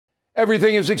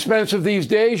Everything is expensive these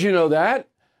days, you know that.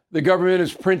 The government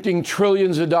is printing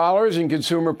trillions of dollars and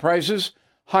consumer prices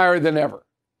higher than ever.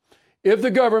 If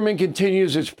the government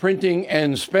continues its printing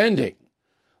and spending,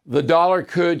 the dollar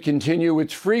could continue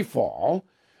its free fall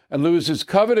and lose its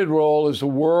coveted role as the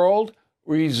world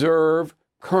reserve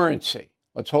currency.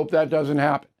 Let's hope that doesn't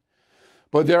happen.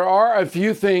 But there are a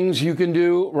few things you can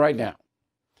do right now.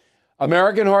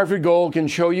 American Hartford Gold can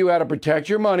show you how to protect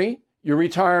your money, your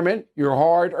retirement, your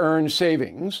hard-earned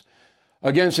savings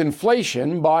against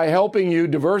inflation by helping you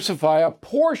diversify a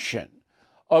portion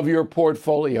of your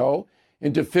portfolio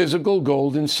into physical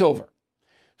gold and silver.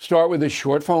 Start with a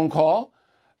short phone call,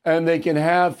 and they can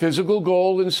have physical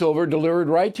gold and silver delivered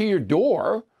right to your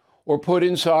door or put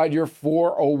inside your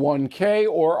 401k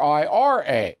or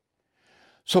IRA.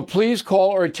 So please call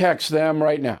or text them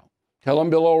right now. Tell them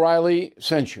Bill O'Reilly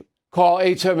sent you. Call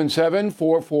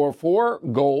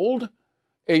 877-444-GOLD,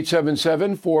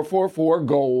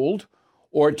 877-444-GOLD,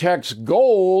 or text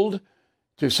GOLD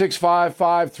to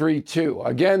 65532.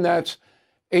 Again, that's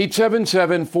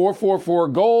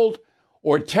 877-444-GOLD,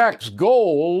 or text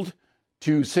GOLD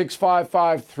to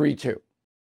 65532.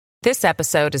 This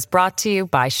episode is brought to you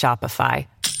by Shopify.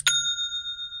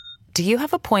 Do you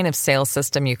have a point of sale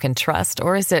system you can trust,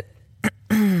 or is it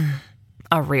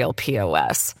a real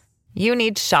POS? You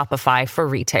need Shopify for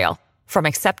retail. From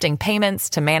accepting payments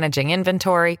to managing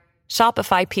inventory,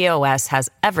 Shopify POS has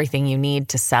everything you need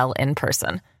to sell in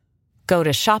person. Go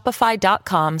to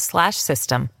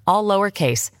shopify.com/system, all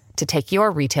lowercase, to take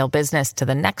your retail business to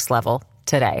the next level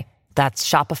today. That's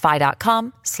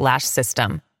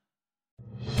shopify.com/system.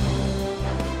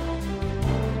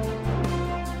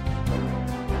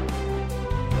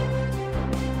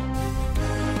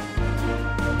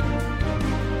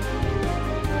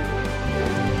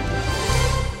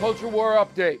 Culture War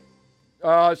update.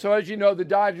 So as you know, the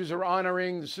Dodgers are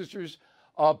honoring the Sisters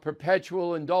of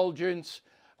Perpetual Indulgence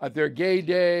at their gay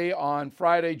day on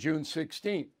Friday, June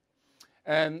 16th.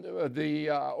 And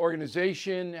the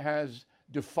organization has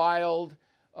defiled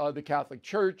the Catholic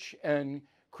Church and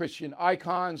Christian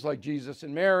icons like Jesus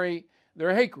and Mary. They're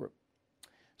a hate group.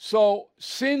 So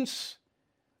since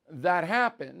that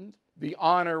happened, the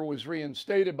honor was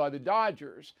reinstated by the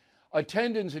Dodgers.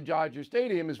 Attendance at Dodger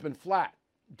Stadium has been flat.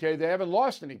 Okay, they haven't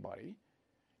lost anybody,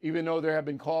 even though there have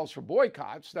been calls for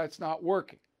boycotts. That's not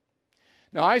working.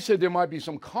 Now, I said there might be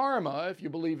some karma, if you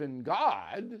believe in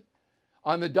God,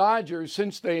 on the Dodgers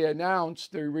since they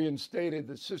announced they reinstated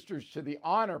the Sisters to the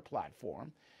Honor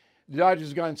platform. The Dodgers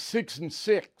have gone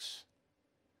 6-6.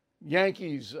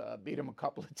 Yankees beat them a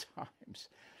couple of times.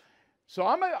 So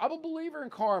I'm a believer in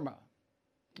karma,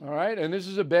 all right? And this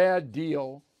is a bad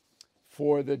deal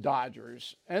for the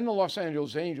Dodgers, and the Los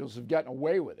Angeles Angels have gotten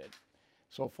away with it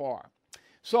so far.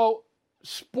 So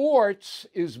sports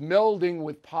is melding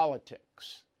with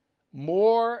politics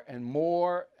more and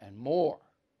more and more.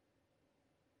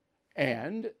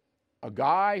 And a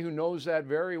guy who knows that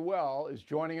very well is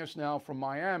joining us now from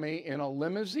Miami in a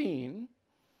limousine.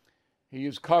 He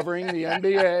is covering the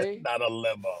NBA. Not a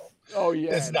limo. Oh,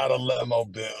 yeah. It's not a limo,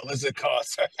 Bill. It's a car.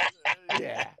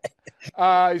 Yeah.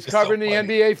 He's covering the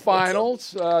NBA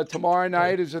Finals. Tomorrow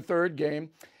night is the third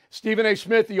game. Stephen A.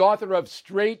 Smith, the author of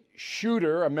Straight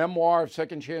Shooter, a memoir of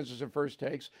second chances and first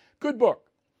takes. Good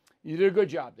book. You did a good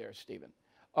job there, Stephen.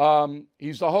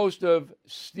 He's the host of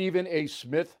Stephen A.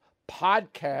 Smith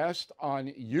podcast on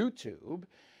YouTube.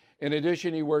 In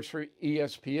addition, he works for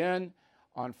ESPN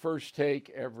on First Take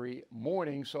every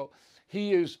morning. So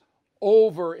he is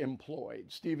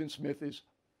overemployed. Stephen Smith is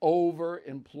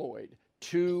overemployed.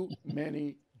 Too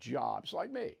many jobs,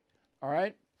 like me. All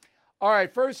right.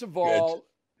 First of all,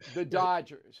 the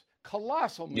Dodgers.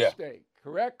 Colossal mistake,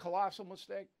 correct? Colossal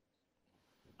mistake.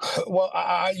 Well,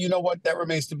 you know what? That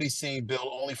remains to be seen, Bill,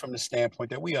 only from the standpoint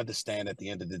that we understand at the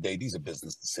end of the day, these are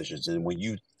business decisions. And when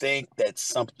you think that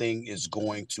something is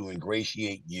going to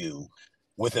ingratiate you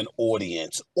with an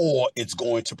audience, or it's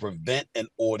going to prevent an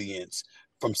audience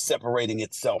from separating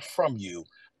itself from you,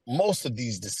 most of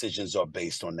these decisions are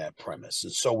based on that premise.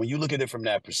 And so when you look at it from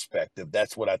that perspective,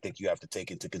 that's what I think you have to take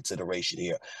into consideration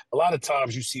here. A lot of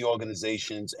times you see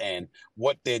organizations and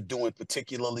what they're doing,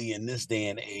 particularly in this day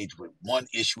and age, with one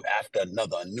issue after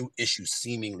another, a new issue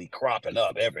seemingly cropping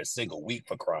up every single week,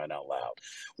 for crying out loud.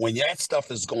 When that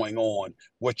stuff is going on,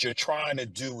 what you're trying to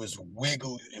do is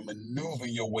wiggle and maneuver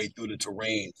your way through the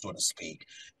terrain, so to speak,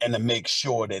 and to make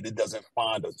sure that it doesn't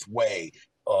find its way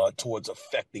towards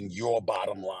affecting your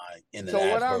bottom line in an adverse way.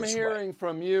 So what I'm hearing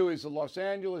from you is the Los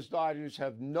Angeles Dodgers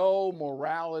have no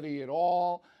morality at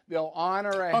all. They'll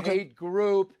honor a hate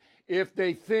group if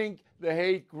they think the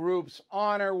hate group's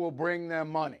honor will bring them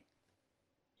money.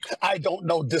 I don't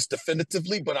know this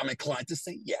definitively, but I'm inclined to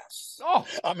say yes. Oh,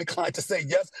 I'm inclined to say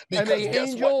yes and because the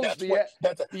guess what?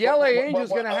 Angels, the LA Angels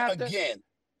going to have to. again.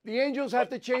 The Angels have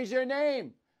to change their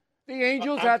name. The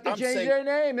Angels I'm, have to I'm change saying, their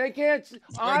name. They can't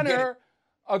I get it. honor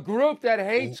a group that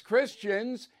hates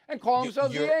Christians and call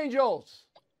themselves the Angels.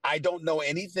 I don't know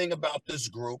anything about this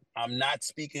group. I'm not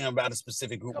speaking about a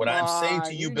specific group. Come What I'm saying to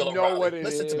on, you, you Bill know O'Reilly, what it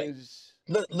listen to me. is.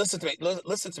 Listen to me.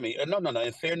 Listen to me. No.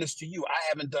 In fairness to you, I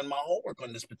haven't done my homework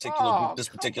on this particular group, Oh, this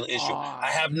come particular issue. I on.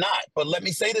 have not. But let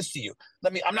me say this to you.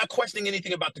 I'm not questioning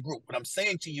anything about the group. What I'm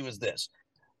saying to you is this.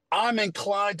 I'm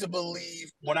inclined to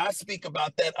believe when I speak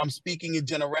about that, I'm speaking in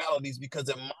generalities because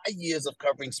in my years of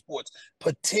covering sports,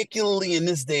 particularly in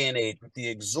this day and age, with the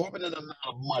exorbitant amount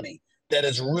of money that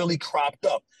has really cropped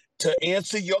up, to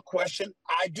answer your question,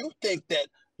 I do think that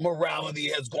morality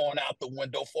has gone out the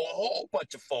window for a whole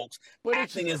bunch of folks But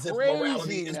it's acting as if morality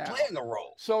crazy is now. playing a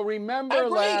role. So I remember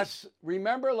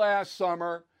agree. last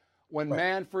summer when Right.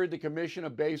 Manfred, the commission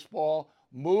of baseball,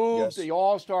 moved Yes. the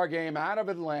All-Star game out of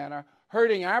Atlanta,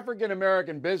 hurting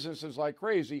African-American businesses like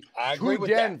crazy, I agree to with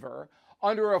that. Denver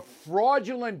under a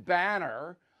fraudulent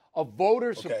banner of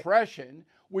voter suppression,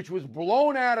 which was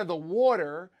blown out of the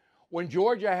water when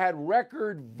Georgia had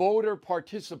record voter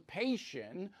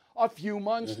participation a few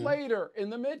months later in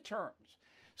the midterms.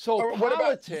 So What about,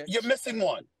 politics. you're missing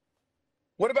one.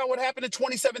 What about what happened in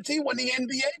 2017 when the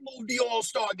NBA moved the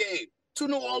All-Star game to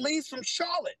New Orleans from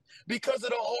Charlotte because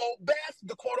of the whole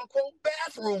the quote-unquote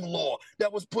bathroom law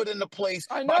that was put into place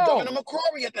I by know. Governor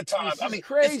McCrory at the time? This I is mean,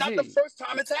 crazy. it's not the first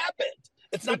time it's happened.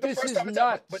 It's not But the this first is time it's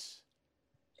nuts. happened.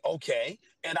 But okay,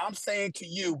 and I'm saying to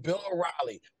you, Bill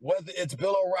O'Reilly, whether it's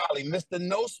Bill O'Reilly, Mr.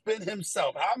 No Spin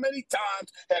himself, how many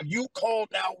times have you called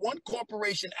out one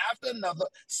corporation after another,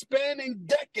 spanning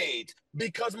decades,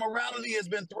 because morality has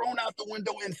been thrown out the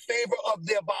window in favor of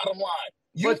their bottom line?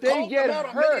 You've But they called get them out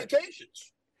on many hurt.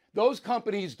 occasions. Those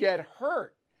companies get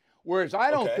hurt. Whereas I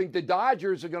don't think the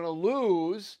Dodgers are going to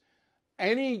lose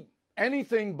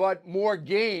anything but more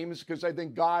games because I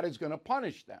think God is going to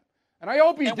punish them. And I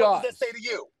hope he does. What does that say to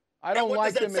you? I don't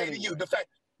like them What does that say anyway. to you? The fact,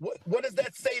 what does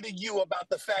that say to you about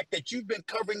the fact that you've been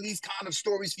covering these kind of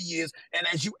stories for years, and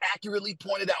as you accurately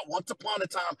pointed out, once upon a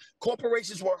time,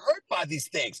 corporations were hurt by these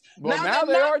things. Well, now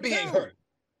they they're are not being too. hurt.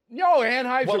 No,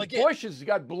 Anheuser-Busch has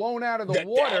got blown out of the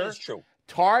water. That is true.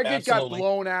 Target got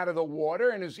blown out of the water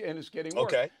and is getting worse.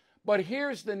 Okay. But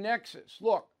here's the nexus.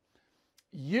 Look,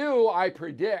 you, I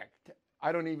predict,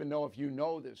 I don't even know if you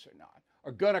know this or not,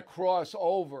 are going to cross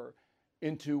over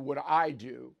into what I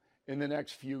do in the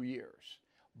next few years.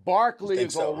 Barkley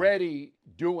is already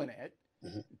doing it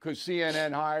because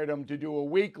CNN hired him to do a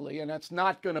weekly, and that's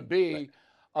not going to be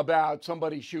about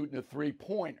somebody shooting a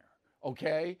three-pointer,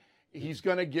 okay? He's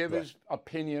going to give his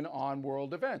opinion on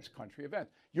world events, country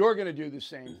events. You're going to do the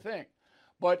same thing.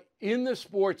 But in the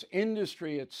sports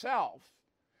industry itself,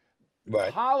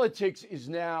 politics is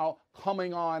now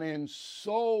coming on in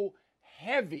so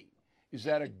heavy. Is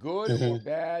that a good or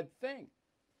bad thing?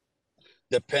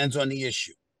 Depends on the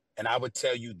issue. And I would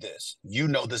tell you this. You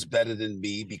know this better than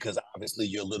me because obviously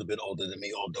you're a little bit older than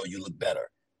me, although you look better.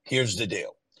 Here's the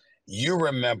deal. You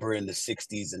remember in the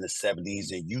 60s and the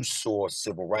 70s, and you saw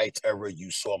civil rights era.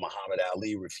 You saw Muhammad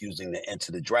Ali refusing to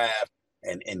enter the draft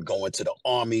and go into the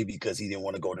army because he didn't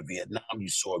want to go to Vietnam. You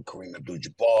saw Kareem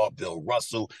Abdul-Jabbar, Bill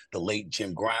Russell, the late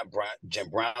Jim Brown,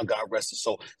 got arrested.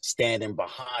 So standing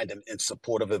behind him in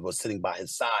support of him, or sitting by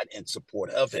his side in support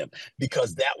of him,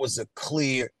 because that was a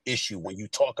clear issue when you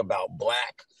talk about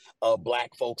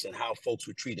black folks and how folks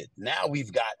were treated. Now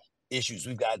we've got issues.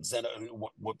 We've got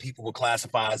what people would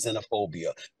classify as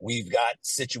xenophobia. We've got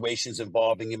situations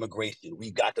involving immigration.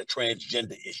 We've got the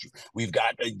transgender issue. We've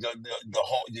got the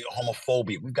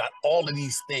homophobia. We've got all of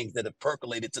these things that have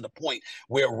percolated to the point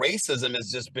where racism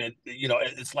has just been,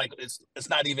 it's like it's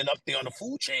not even up there on the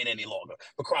food chain any longer,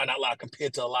 for crying out loud,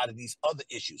 compared to a lot of these other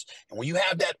issues. And when you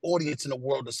have that audience in the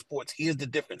world of sports, here's the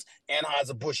difference.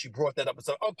 Anheuser-Busch, you brought that up and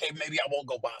said, okay, maybe I won't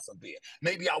go buy some beer.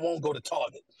 Maybe I won't go to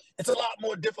Target. It's a lot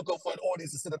more difficult for an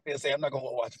audience to sit up there and say, I'm not going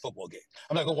to watch a football game.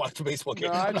 I'm not going to watch a baseball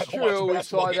game. No, it's true. We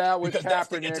saw that with Kaepernick. That's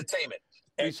the entertainment.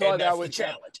 We saw that with the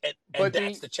challenge. And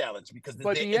that's the challenge because the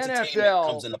entertainment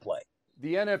comes into play.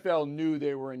 The NFL knew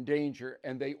they were in danger,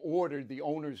 and the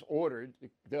owners ordered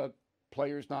the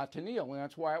players not to kneel, and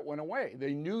that's why it went away.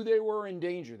 They knew they were in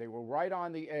danger. They were right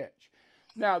on the edge.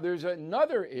 Now, there's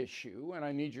another issue, and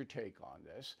I need your take on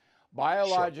this.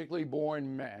 Biologically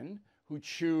born men who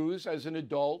choose as an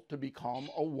adult to become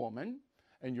a woman,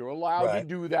 and you're allowed to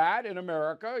do that in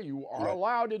America. You are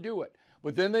allowed to do it.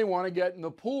 But then they want to get in the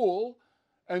pool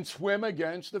and swim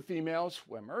against the female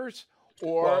swimmers,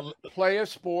 or play a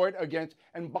sport against.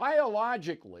 And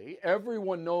biologically,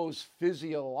 everyone knows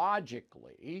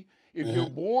physiologically, if you're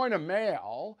born a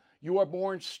male, you are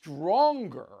born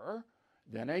stronger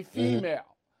than a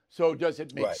female. So does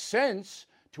it make sense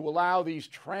to allow these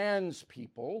trans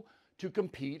people to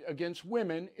compete against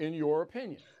women, in your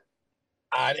opinion?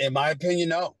 In my opinion,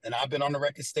 no. And I've been on the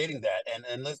record stating that.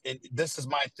 And this is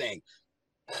my thing.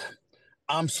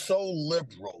 I'm so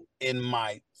liberal in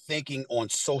my thinking on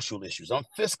social issues. I'm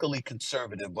fiscally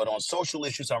conservative, but on social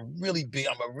issues, I'm a really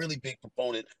big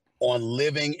proponent on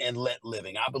living and let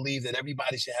living. I believe that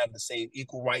everybody should have the same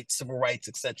equal rights, civil rights,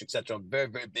 et cetera, et cetera. I'm very,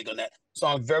 very big on that. So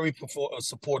I'm very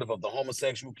supportive of the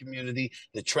homosexual community,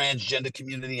 the transgender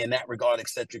community in that regard, et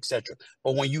cetera, et cetera.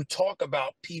 But when you talk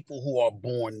about people who are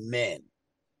born men,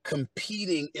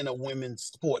 competing in a women's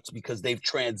sports because they've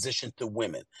transitioned to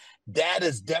women, that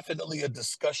is definitely a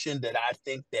discussion that I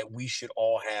think that we should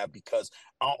all have, because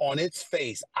on its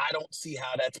face, I don't see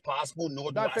how that's possible,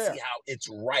 nor do I see how it's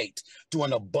right to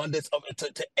an abundance of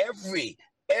to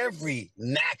every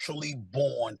naturally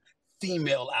born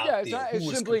female out there who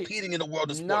is competing in the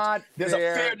world of sports. There's a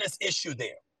fairness issue there.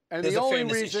 And the only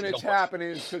reason it's happening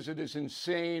is because of this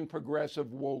insane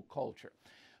progressive woke culture.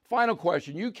 Final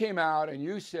question. You came out and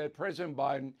you said President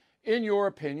Biden, in your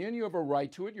opinion, you have a right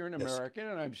to it, you're an American,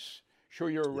 and I'm sure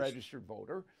you're a registered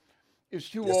voter, is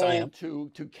too old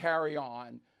to carry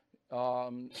on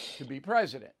to be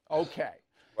president. Okay.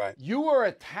 Right. You were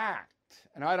attacked,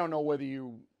 and I don't know whether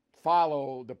you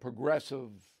follow the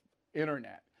progressive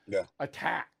internet. Yeah.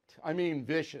 Attacked. I mean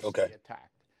viciously attacked.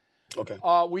 Okay.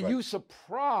 Were you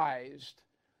surprised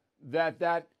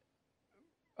that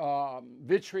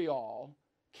vitriol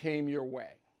came your way?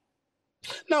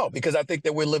 No, because I think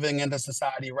that we're living in a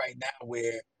society right now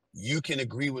where you can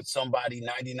agree with somebody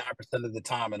 99% of the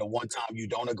time, and the one time you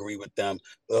don't agree with them,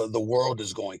 the world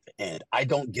is going to end. I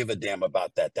don't give a damn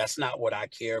about that. That's not what I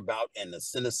care about, and the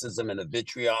cynicism and the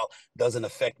vitriol doesn't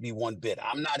affect me one bit.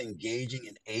 I'm not engaging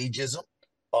in ageism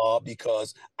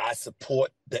because I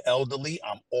support the elderly.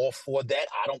 I'm all for that.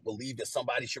 I don't believe that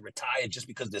somebody should retire just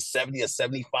because they're 70 or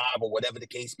 75 or whatever the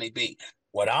case may be.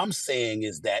 What I'm saying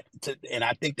is that, and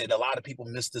I think that a lot of people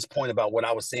miss this point about what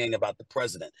I was saying about the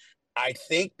president. I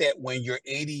think that when you're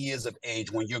 80 years of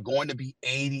age, when you're going to be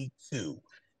 82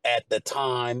 at the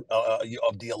time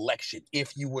of the election,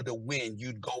 if you were to win,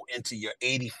 you'd go into your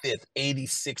 85th,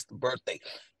 86th birthday.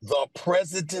 The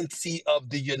presidency of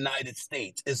the United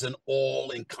States is an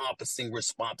all-encompassing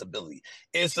responsibility.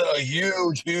 It's a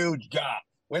huge, huge job.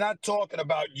 We're not talking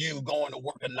about you going to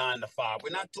work a 9 to 5. We're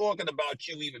not talking about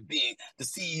you even being the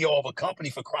CEO of a company,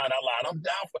 for crying out loud. I'm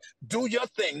down for do your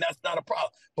thing. That's not a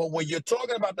problem. But when you're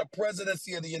talking about the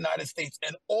presidency of the United States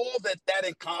and all that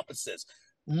encompasses,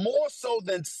 more so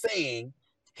than saying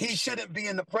he shouldn't be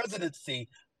in the presidency,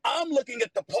 I'm looking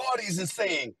at the parties and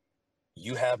saying,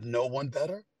 you have no one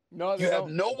better? No, you have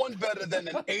no one better than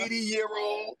an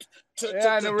 80-year-old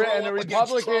and the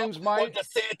Republicans or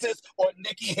DeSantis or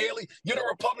Nikki Haley. You're the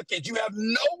Republicans. You have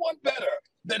no one better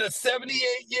than a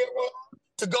 78-year-old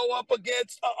to go up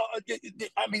against.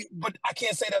 I mean, but I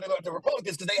can't say that about the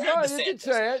Republicans because they have DeSantis. You can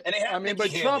say it. And they have Nikki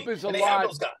but Trump Haley,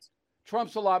 is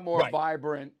Trump's a lot more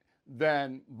vibrant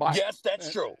than Biden. Yes, that's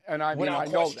true. And I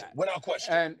know that. Without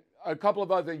question. And a couple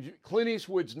of other things. Clint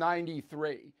Eastwood's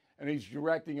 93. And he's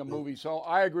directing a movie. So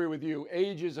I agree with you.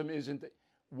 Ageism isn't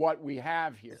what we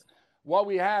have here. What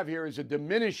we have here is a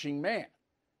diminishing man,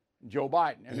 Joe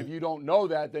Biden. And if you don't know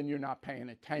that, then you're not paying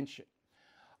attention.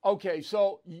 Okay,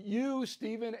 so you,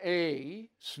 Stephen A.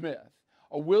 Smith,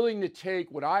 are willing to take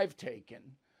what I've taken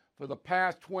for the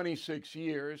past 26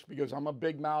 years, because I'm a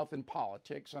big mouth in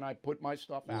politics and I put my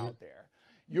stuff out there.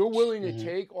 You're willing to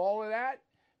take all of that?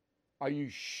 Are you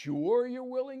sure you're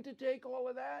willing to take all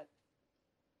of that?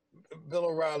 Bill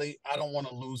O'Reilly, I don't want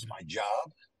to lose my job.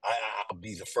 I'll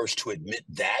be the first to admit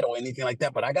that or anything like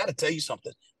that. But I got to tell you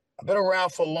something. I've been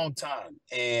around for a long time,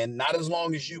 and not as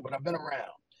long as you, but I've been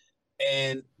around.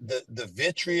 And the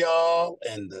vitriol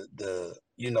and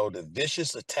the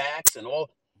vicious attacks and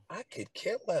all, I could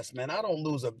care less, man. I don't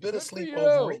lose a bit of sleep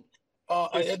over it.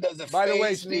 It doesn't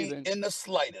faze me in the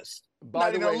slightest.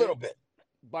 Not even a little bit.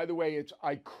 By the way, it's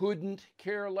I couldn't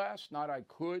care less, not I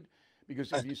could.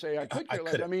 Because if you say I could care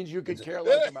less, that means you could care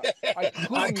less about it.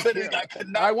 I couldn't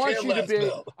care. I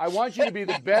want you to be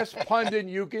the best pundit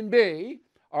you can be.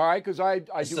 All right, because I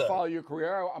do follow your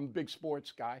career. I'm a big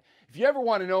sports guy. If you ever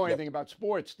want to know anything about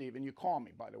sports, Stephen, you call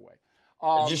me. By the way,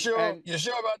 you sure? You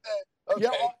sure about that? Okay.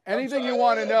 Yeah, anything you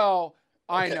want to know,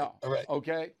 I know. All right.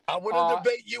 Okay. I wouldn't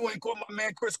debate you and my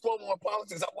man Chris Cuomo on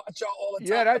politics. I watch y'all all the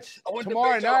time. Yeah, that's I wouldn't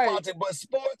tomorrow debate y'all on night. politics, but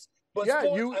sports. But Yeah,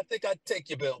 sports, I think I'd take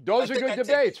you, Bill. I those are think good I'd take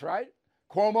you. debates, right?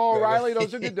 Cuomo, Right, O'Reilly,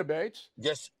 those are right. good debates.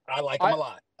 Yes, I like him I a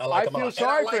lot. I like I him a feel lot. And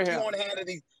I sorry for like you him. on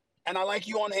Hannity. And I like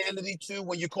you on Hannity too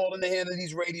when you're calling the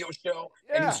Hannity's radio show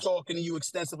and he's Yeah, talking to you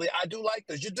extensively. I do like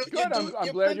this. good. I'm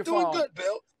You've glad been you're doing following. good,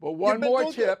 Bill. But You've been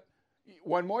doing good.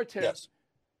 one more tip. Yes.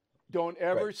 Don't Right.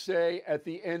 ever say at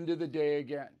the end of the day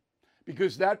again,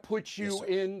 because that puts Yes, you sir.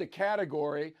 in the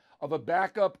category of a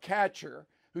backup catcher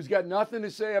who's got nothing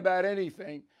to say about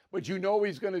anything, but you know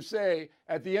he's going to say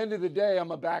at the end of the day,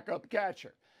 I'm a backup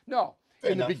catcher. No,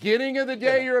 Fair in the enough. beginning of the Fair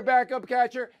day, enough. you're a backup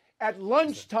catcher. At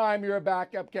lunchtime, you're a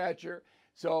backup catcher.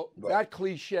 So Right. that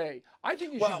cliche, I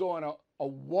think you should Well, go on a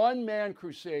one-man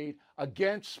crusade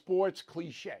against sports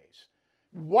cliches.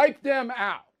 Wipe them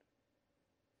out.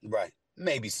 right.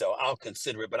 Maybe so. I'll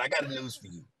consider it, but I got news for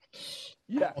you. I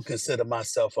Yes. don't consider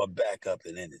myself a backup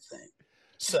in anything. You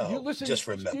So listen, just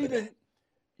remember Stephen, that.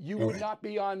 you All would right. not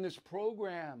be on this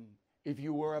program if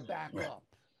you were a Right. backup.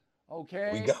 There we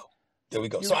Okay? go. There we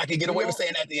go. So You I can get the away with o-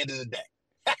 saying that at the end of the day.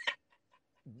 I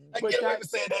can but get away that with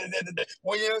saying that at the end of the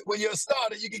day. When you're a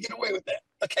starter, you can get away with that.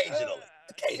 Occasionally.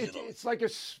 Occasionally. it's like a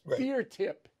Right. spear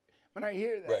tip when I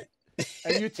hear that. Right.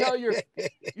 And you tell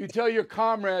your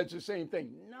comrades the same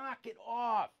thing. Knock it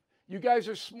off. You guys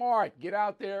are smart. Get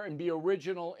out there and be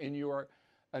original in your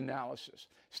analysis.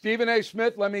 Stephen A.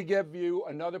 Smith, let me give you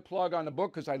another plug on the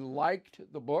book because I liked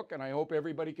the book and I hope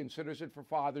everybody considers it for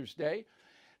Father's Day.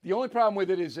 The only problem with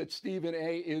it is that Stephen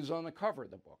A. is on the cover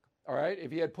of the book. All right.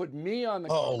 If he had put me on the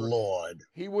Oh, cover, Lord.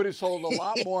 he would have sold a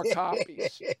lot more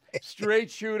copies. Straight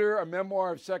Shooter, a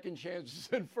memoir of second chances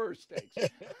and first takes.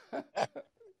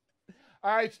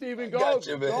 All right, Stephen,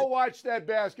 Gotcha, man. go watch that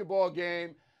basketball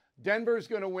game. Denver's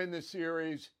going to win the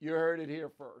series. You heard it here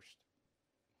first.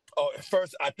 Oh,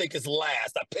 first, I think it's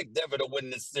last. I picked Denver to win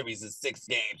this series in 6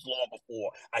 games long before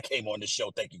I came on the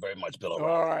show. Thank you very much, Bill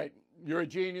O'Reilly. All right. You're a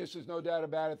genius. There's no doubt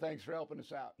about it. Thanks for helping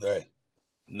us out. All right.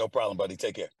 No problem, buddy.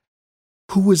 Take care.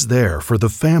 Who is there for the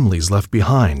families left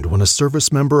behind when a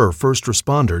service member or first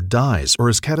responder dies or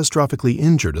is catastrophically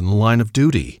injured in the line of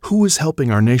duty? Who is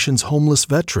helping our nation's homeless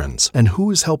veterans? And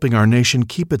who is helping our nation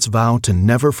keep its vow to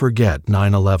never forget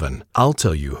 9/11? I'll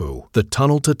tell you who. The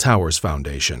Tunnel to Towers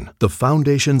Foundation. The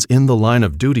foundation's In the Line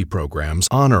of Duty programs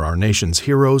honor our nation's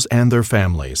heroes and their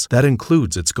families. That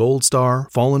includes its Gold Star,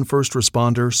 Fallen First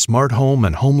Responder, Smart Home,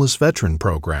 and Homeless Veteran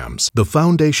programs. The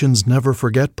foundation's Never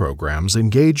Forget programs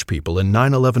engage people in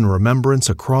 9/11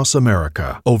 remembrance across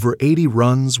America. Over 80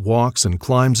 runs, walks, and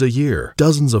climbs a year,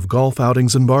 dozens of golf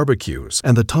outings and barbecues,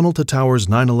 and the Tunnel to Towers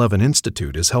 9/11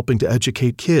 Institute is helping to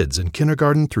educate kids in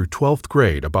kindergarten through 12th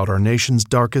grade about our nation's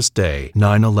darkest day,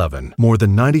 9/11. More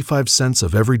than 95 cents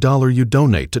of every dollar you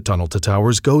donate to Tunnel to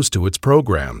Towers goes to its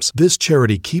programs. This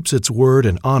charity keeps its word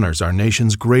and honors our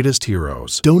nation's greatest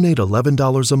heroes. Donate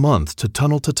 $11 a month to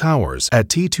Tunnel to Towers at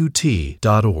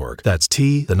T2T.org. That's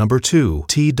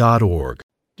T2T.org.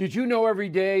 Did you know every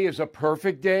day is a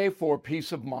perfect day for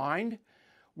peace of mind?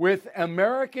 With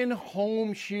American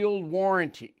Home Shield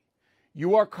Warranty,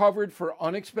 you are covered for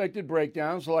unexpected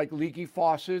breakdowns like leaky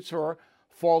faucets or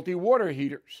faulty water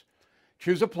heaters.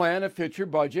 Choose a plan that fits your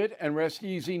budget and rest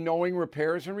easy knowing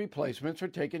repairs and replacements are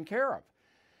taken care of.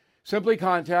 Simply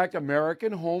contact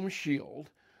American Home Shield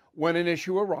when an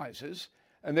issue arises,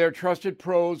 and their trusted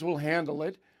pros will handle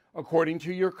it according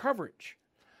to your coverage.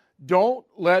 Don't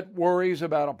let worries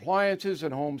about appliances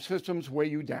and home systems weigh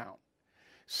you down.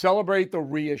 Celebrate the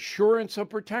reassurance of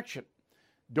protection.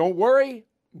 Don't worry,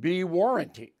 be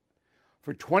warranty.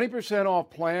 For 20%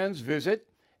 off plans, visit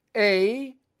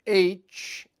ahs.com/bill.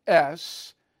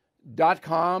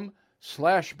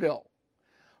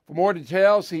 For more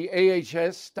details, see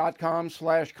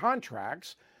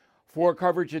ahs.com/contracts for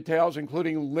coverage details,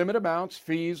 including limit amounts,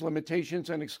 fees, limitations,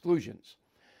 and exclusions.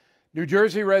 New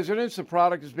Jersey residents, the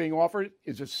product is being offered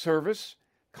is a service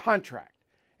contract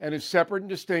and is separate and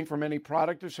distinct from any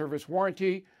product or service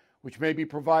warranty, which may be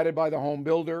provided by the home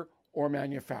builder or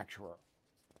manufacturer.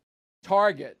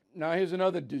 Target. Now, here's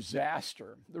another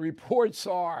disaster. The reports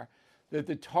are that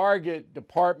the Target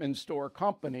department store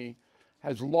company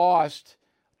has lost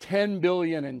 $10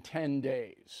 billion in 10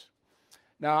 days.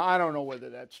 Now, I don't know whether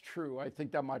that's true. I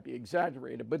think that might be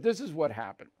exaggerated, but this is what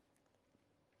happened.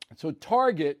 So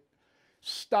Target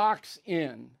stocks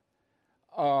in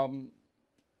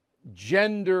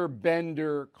gender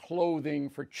bender clothing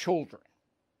for children.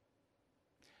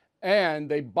 And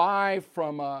they buy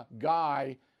from a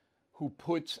guy who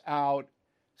puts out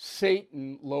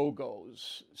Satan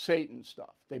logos, Satan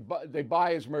stuff. They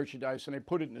buy his merchandise and they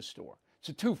put it in the store. It's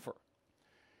a twofer.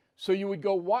 So you would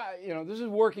go, why? You know, this is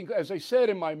working. As I said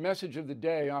in my message of the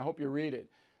day, I hope you read it.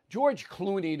 George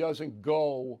Clooney doesn't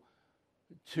go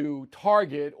to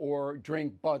Target or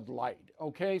drink Bud Light.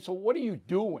 Okay, so what are you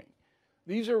doing?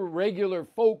 These are regular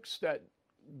folks that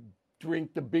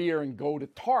drink the beer and go to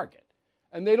Target,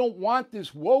 and they don't want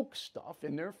this woke stuff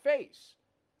in their face.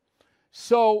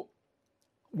 So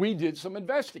we did some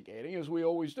investigating, as we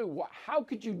always do. How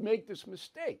could you make this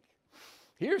mistake?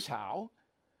 Here's how.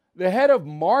 The head of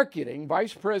marketing,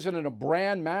 vice president of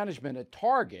brand management at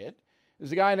Target,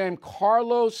 is a guy named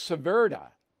Carlos Severda.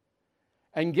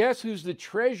 And guess who's the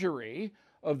treasury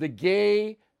of the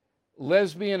Gay,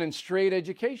 Lesbian, and Straight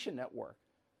Education Network?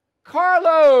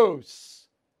 Carlos!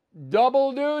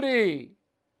 Double duty.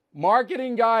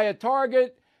 Marketing guy at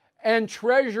Target and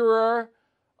treasurer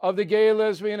of the Gay,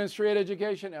 Lesbian, and Straight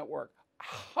Education Network.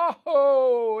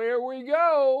 Oh, here we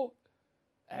go.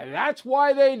 And that's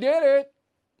why they did it.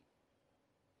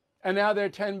 And now they're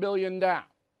 10 billion down.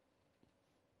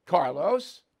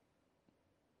 Carlos.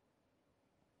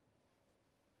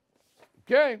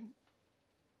 Okay.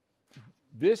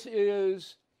 This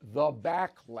is the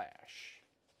backlash.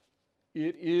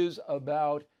 It is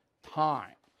about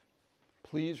time.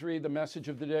 Please read the message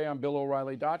of the day on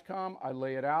BillO'Reilly.com. I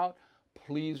lay it out.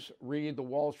 Please read the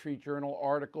Wall Street Journal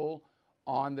article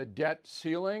on the debt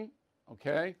ceiling.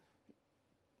 Okay?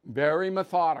 Very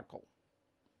methodical.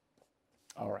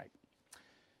 All right.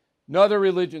 Another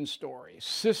religion story.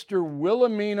 Sister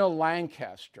Wilhelmina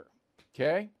Lancaster.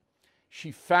 Okay?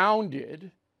 She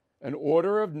founded an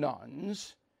order of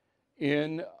nuns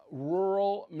in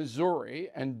rural Missouri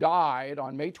and died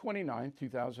on May 29,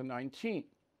 2019,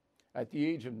 at the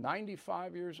age of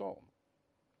 95 years old.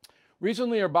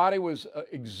 Recently, her body was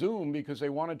exhumed because they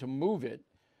wanted to move it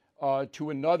to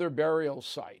another burial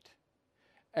site.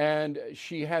 And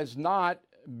she has not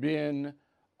been,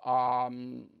 her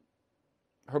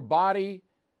body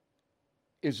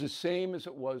is the same as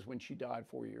it was when she died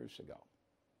 4 years ago.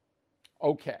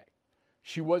 Okay,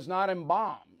 she was not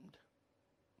embalmed.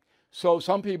 So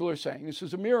some people are saying this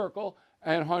is a miracle,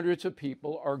 and hundreds of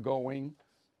people are going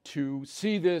to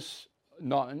see this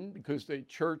nun because the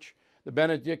church, the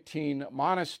Benedictine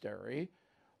monastery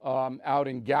out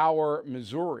in Gower,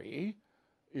 Missouri,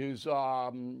 is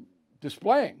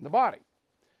displaying the body.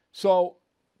 So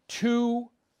two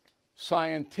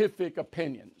scientific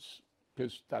opinions,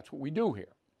 because that's what we do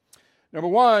here. Number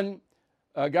one,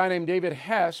 a guy named David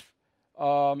Hess,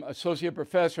 associate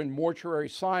professor in mortuary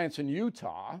science in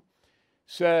Utah,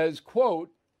 says,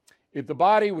 quote, if the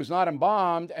body was not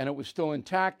embalmed and it was still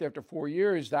intact after 4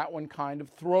 years, that one kind of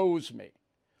throws me.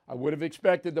 I would have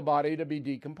expected the body to be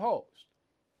decomposed.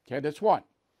 Okay, that's one.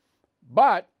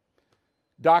 But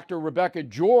Dr. Rebecca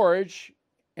George,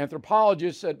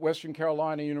 anthropologist at Western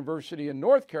Carolina University in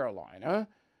North Carolina,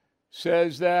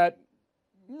 says that,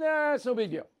 nah, it's no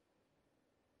big deal.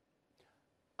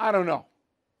 I don't know.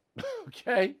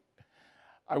 Okay?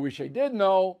 I wish I did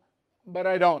know, but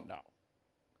I don't know.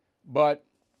 But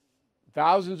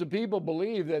thousands of people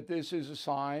believe that this is a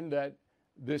sign that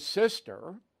this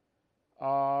sister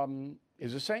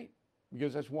is a saint,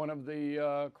 because that's one of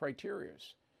the criteria.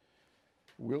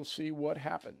 We'll see what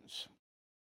happens.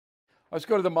 Let's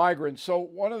go to the migrants. So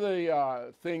one of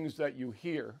the things that you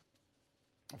hear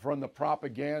from the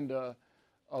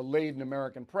propaganda-laden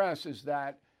American press is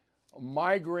that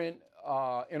migrant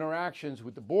interactions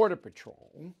with the Border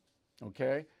Patrol,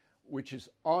 okay, which is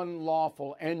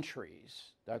unlawful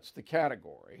entries, that's the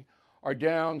category, are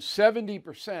down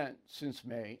 70% since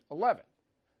May 11th.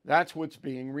 That's what's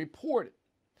being reported.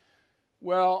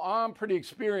 Well, I'm pretty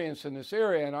experienced in this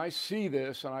area, and I see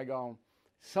this and I go,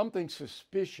 something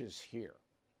suspicious here.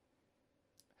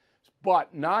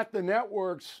 But not the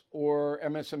networks or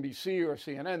MSNBC or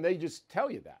CNN. They just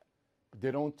tell you that. But they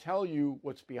don't tell you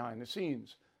what's behind the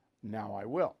scenes. Now I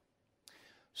will.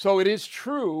 So it is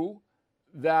true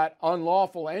that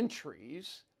unlawful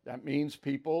entries, that means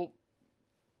people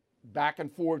back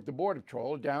and forth the Border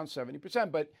Patrol, are down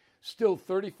 70%, but still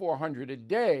 3,400 a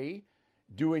day.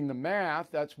 Doing the math,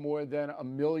 that's more than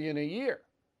 1 million a year,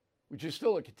 which is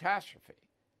still a catastrophe.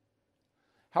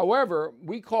 However,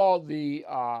 we called the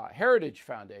Heritage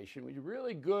Foundation, which is a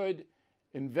really good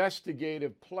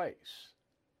investigative place.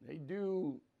 They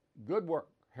do good work,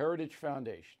 Heritage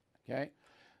Foundation, okay?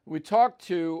 We talked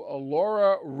to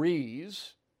Laura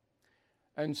Rees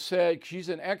and said she's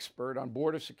an expert on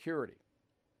border security.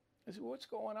 I said, what's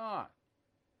going on?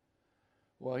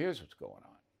 Well, here's what's going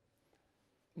on.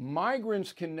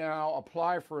 Migrants can now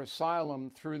apply for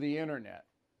asylum through the internet.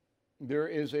 There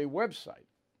is a website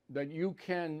that you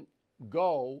can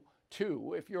go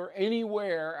to if you're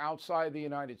anywhere outside the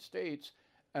United States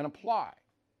and apply.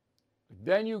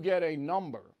 Then you get a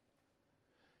number.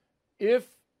 If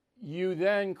you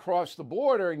then cross the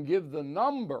border and give the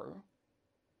number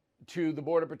to the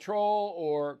Border Patrol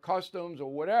or Customs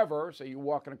or whatever, say you're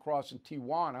walking across in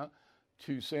Tijuana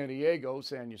to San Diego,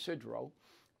 San Ysidro,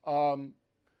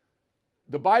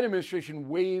 the Biden administration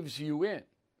waves you in.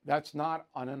 That's not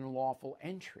an unlawful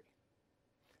entry.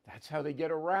 That's how they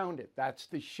get around it. That's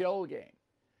the shell game.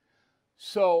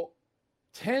 So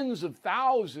tens of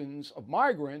thousands of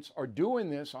migrants are doing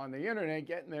this on the internet,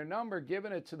 getting their number,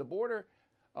 giving it to the border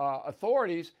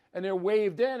authorities, and they're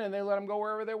waved in and they let them go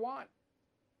wherever they want.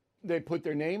 They put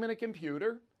their name in a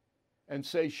computer and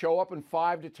say, show up in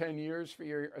 5 to 10 years for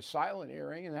your asylum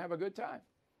hearing and have a good time.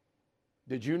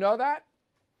 Did you know that?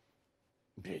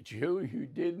 Did you? You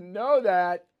didn't know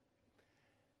that.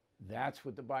 That's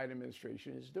what the Biden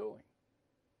administration is doing.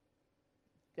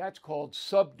 That's called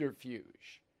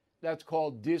subterfuge. That's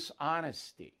called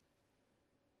dishonesty.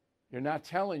 They're not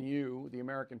telling you, the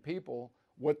American people,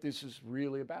 what this is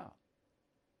really about.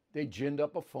 They ginned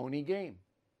up a phony game.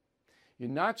 You're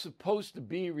not supposed to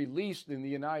be released in the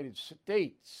United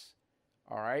States,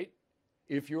 all right,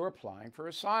 if you're applying for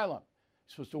asylum.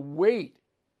 You're supposed to wait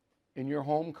in your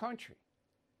home country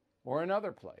or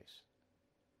another place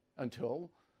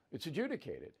until it's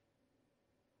adjudicated.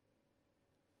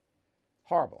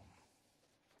 Horrible.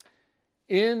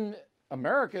 In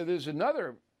America, there's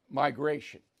another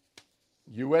migration.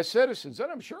 U.S. citizens,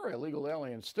 and I'm sure illegal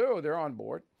aliens too, they're on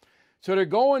board. So they're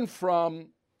going from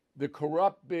the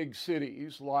corrupt big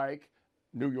cities like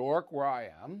New York, where I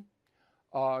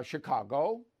am,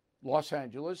 Chicago, Los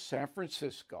Angeles, San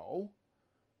Francisco.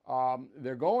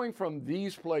 They're going from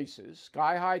these places,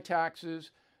 sky-high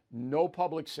taxes, no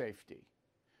public safety.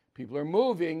 People are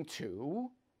moving to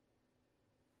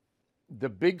the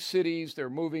big cities they're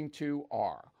moving to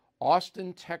are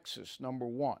Austin, Texas, number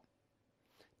 1.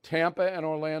 Tampa and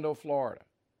Orlando, Florida.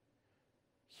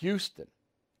 Houston,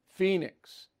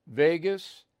 Phoenix,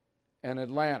 Vegas, and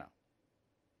Atlanta.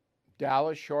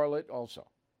 Dallas, Charlotte also.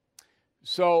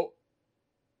 So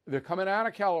they're coming out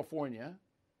of California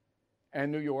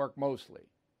and New York mostly.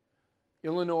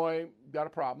 Illinois got a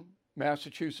problem.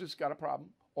 Massachusetts got a problem.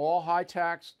 All high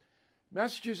tax.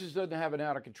 Massachusetts doesn't have an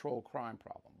out-of-control crime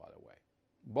problem, by the way.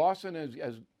 Boston,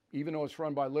 even though it's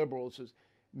run by liberals, has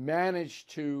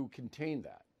managed to contain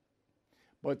that.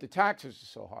 But the taxes are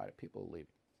so high that people are leaving.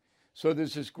 So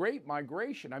there's this great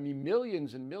migration. I mean,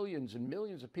 millions and millions and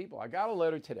millions of people. I got a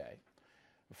letter today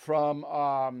from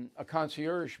a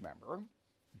concierge member,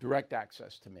 direct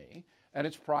access to me, and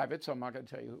it's private, so I'm not going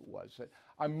to tell you who it was.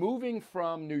 I'm moving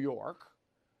from New York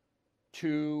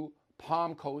to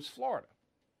Palm Coast, Florida.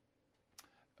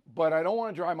 But I don't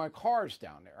want to drive my cars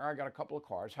down there. I got a couple of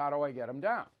cars. How do I get them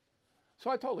down? So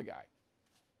I told the guy,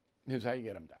 here's how you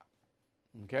get them down.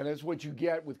 Okay, that's what you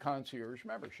get with concierge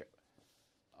membership.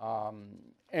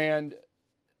 And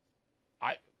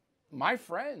my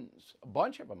friends, a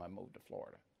bunch of them, I moved to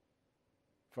Florida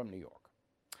from New York.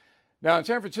 Now in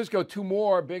San Francisco, 2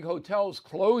 more big hotels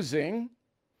closing.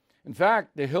 In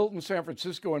fact, the Hilton San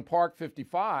Francisco and Park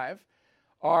 55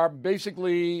 are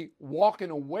basically walking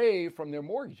away from their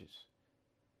mortgages.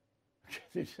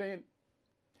 They're saying,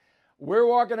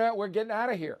 we're getting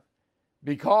out of here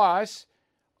because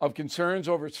of concerns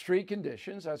over street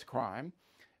conditions, that's crime,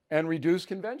 and reduced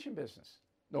convention business.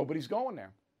 Nobody's going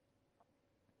there.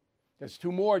 There's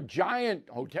 2 more giant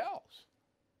hotels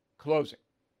closing.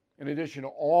 In addition to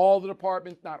all the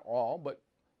departments, not all, but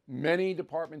many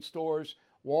department stores,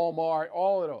 Walmart,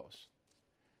 all of those.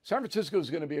 San Francisco is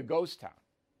going to be a ghost town.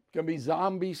 It's going to be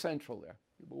zombie central there.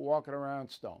 People walking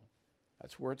around stone.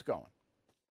 That's where it's going.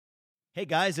 Hey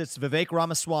guys, it's Vivek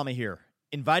Ramaswamy here,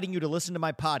 inviting you to listen to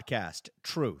my podcast,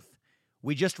 Truth.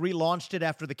 We just relaunched it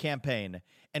after the campaign,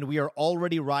 and we are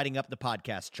already riding up the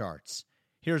podcast charts.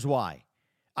 Here's why.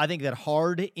 I think that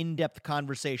hard, in-depth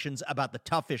conversations about the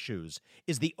tough issues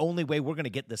is the only way we're going to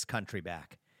get this country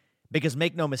back. Because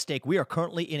make no mistake, we are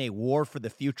currently in a war for the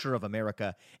future of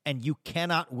America, and you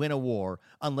cannot win a war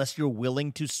unless you're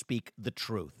willing to speak the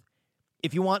truth.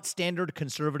 If you want standard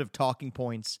conservative talking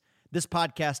points, this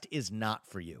podcast is not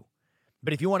for you.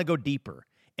 But if you want to go deeper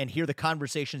and hear the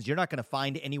conversations you're not going to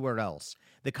find anywhere else,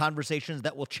 the conversations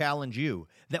that will challenge you,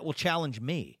 that will challenge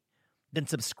me, then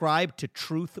subscribe to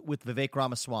Truth with Vivek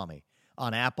Ramaswamy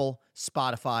on Apple,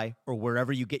 Spotify, or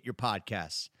wherever you get your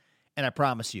podcasts. And I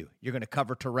promise you, you're going to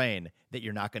cover terrain that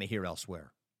you're not going to hear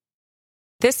elsewhere.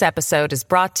 This episode is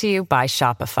brought to you by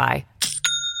Shopify.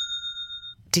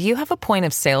 Do you have a point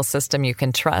of sale system you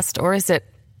can trust, or is it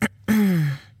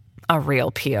a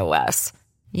real POS?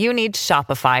 You need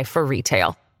Shopify for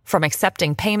retail. From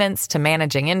accepting payments to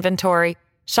managing inventory,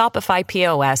 Shopify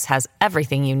POS has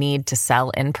everything you need to sell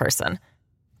in person.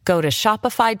 Go to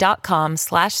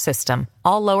shopify.com/system,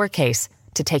 all lowercase,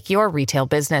 to take your retail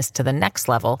business to the next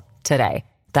level today.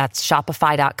 That's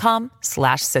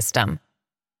shopify.com/system.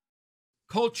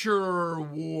 Culture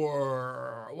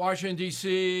war. Washington,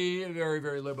 D.C., very,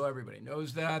 very liberal. Everybody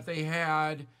knows that. They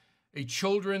had a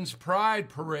children's pride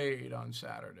parade on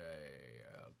Saturday.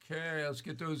 Okay, let's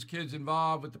get those kids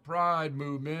involved with the pride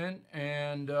movement.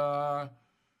 And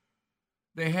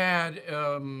they had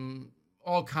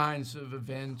all kinds of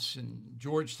events, and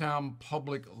Georgetown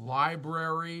Public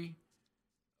Library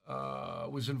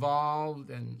was involved,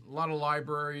 and a lot of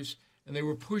libraries, and they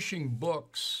were pushing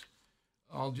books.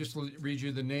 I'll just read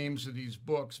you the names of these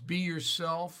books. Be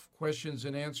Yourself, Questions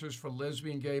and Answers for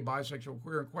Lesbian, Gay, Bisexual,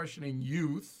 Queer, and Questioning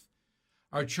Youth.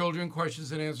 Our Children,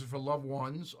 Questions and Answers for Loved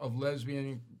Ones of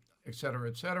Lesbian, et cetera,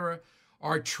 et cetera.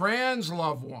 Our Trans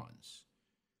Loved Ones,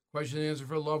 Questions and Answers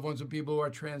for Loved Ones of people who are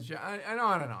transgender, and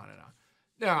on and on and on.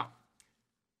 Now,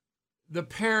 the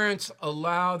parents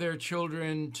allow their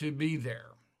children to be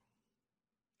there.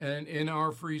 And in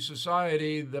our free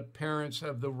society, the parents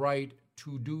have the right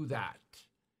to do that.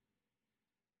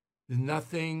 There's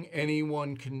nothing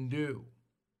anyone can do.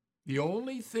 The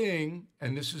only thing,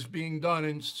 and this is being done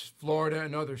in Florida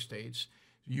and other states,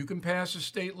 you can pass a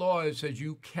state law that says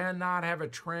you cannot have a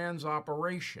trans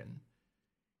operation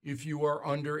if you are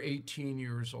under 18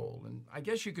 years old. And I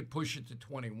guess you could push it to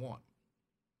 21.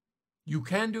 You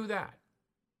can do that.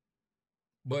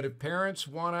 But if parents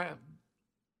want to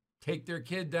take their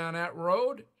kid down that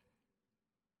road,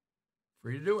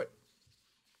 free to do it.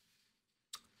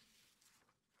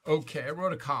 Okay, I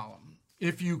wrote a column,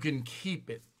 If You Can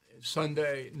Keep It,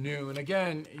 Sunday noon.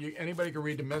 Again, anybody can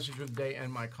read the message of the day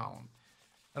and my column.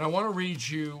 And I want to read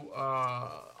you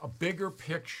a bigger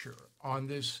picture on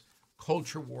this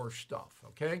culture war stuff,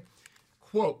 okay?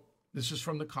 Quote, this is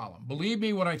from the column. Believe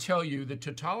me when I tell you the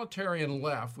totalitarian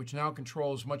left, which now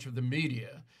controls much of the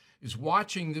media, is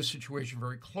watching this situation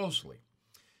very closely.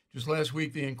 Just last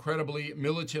week, the incredibly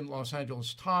militant Los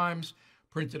Angeles Times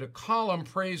printed a column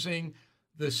praising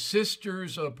the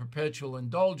Sisters of Perpetual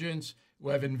Indulgence who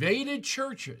have invaded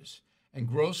churches and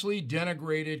grossly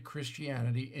denigrated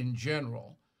Christianity in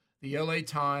general. The LA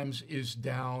Times is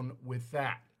down with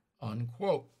that,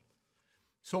 unquote.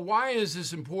 So why is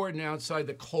this important outside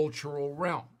the cultural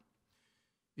realm?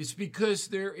 It's because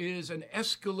there is an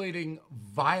escalating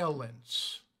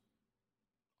violence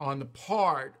on the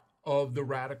part of the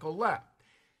radical left.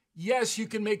 Yes, you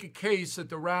can make a case that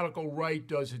the radical right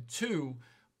does it too,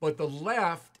 but the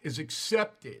left is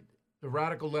accepted. The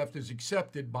radical left is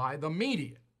accepted by the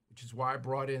media, which is why I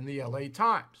brought in the LA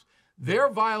Times. Their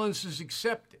violence is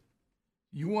accepted.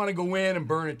 You want to go in and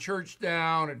burn a church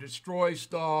down or destroy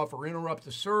stuff or interrupt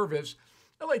the service,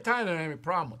 LA Times doesn't have any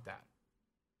problem with that.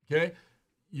 Okay?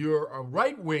 You're a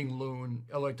right-wing loon,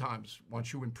 LA Times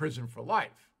wants you in prison for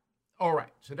life. All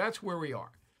right, so that's where we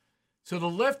are. So the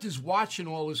left is watching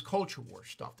all this culture war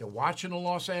stuff. They're watching the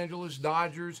Los Angeles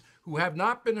Dodgers, who have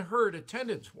not been hurt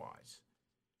attendance-wise,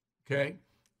 okay,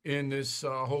 in this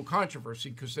whole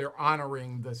controversy because they're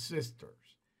honoring the sisters.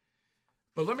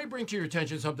 But let me bring to your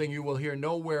attention something you will hear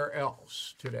nowhere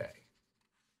else today.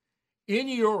 In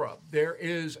Europe, there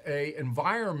is an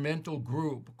environmental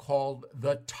group called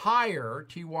the Tyre,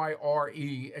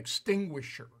 T-Y-R-E,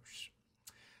 Extinguishers.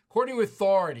 According to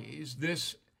authorities,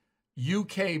 this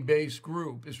UK-based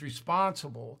group is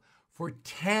responsible for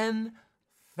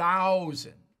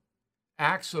 10,000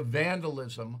 acts of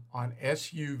vandalism on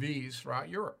SUVs throughout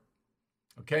Europe.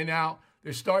 Okay, now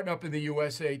they're starting up in the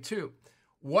USA too.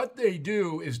 What they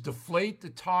do is deflate the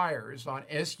tires on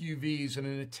SUVs in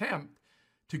an attempt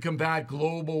to combat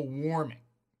global warming.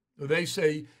 So they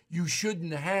say you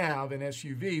shouldn't have an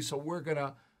SUV, so we're going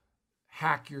to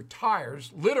hack your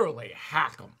tires, literally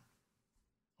hack them.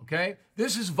 Okay?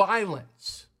 This is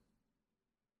violence.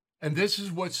 And this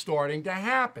is what's starting to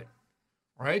happen.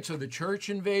 All right? So the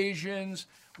church invasions,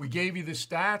 we gave you the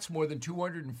stats, more than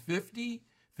 250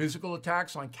 physical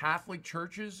attacks on Catholic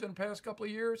churches in the past couple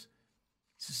of years.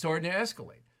 It's starting to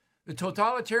escalate. The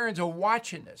totalitarians are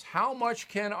watching this. How much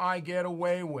can I get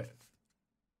away with?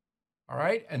 All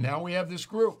right? And now we have this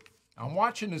group. I'm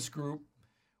watching this group,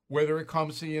 whether it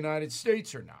comes to the United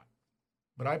States or not.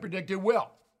 But I predict it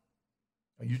will.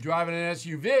 You're driving an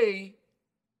SUV,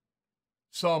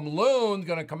 some loon's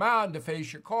going to come out and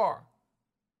deface your car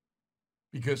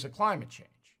because of climate change.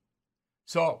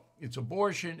 So it's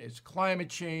abortion, it's climate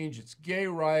change, it's gay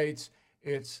rights,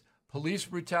 it's police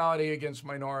brutality against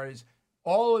minorities.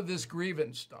 All of this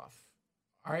grievance stuff,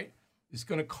 all right, is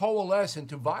going to coalesce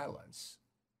into violence.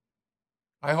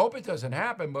 I hope it doesn't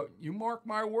happen, but you mark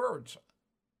my words.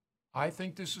 I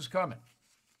think this is coming.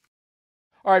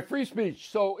 All right, free speech.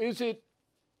 So is it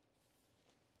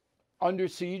under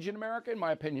siege in America? In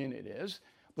my opinion, it is.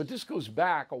 But this goes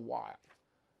back a while.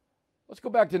 Let's go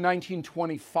back to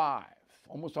 1925,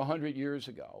 almost 100 years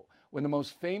ago, when the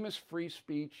most famous free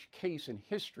speech case in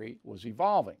history was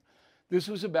evolving. This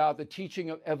was about the teaching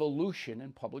of evolution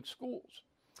in public schools.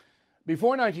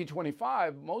 Before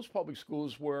 1925, most public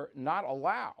schools were not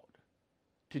allowed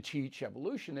to teach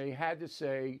evolution. They had to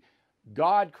say,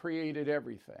 God created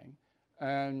everything,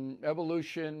 and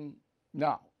evolution,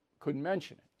 no, couldn't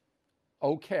mention it.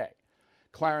 Okay.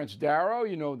 Clarence Darrow,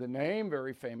 you know the name,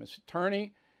 very famous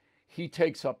attorney. He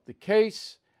takes up the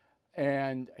case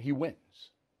and he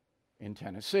wins in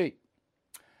Tennessee.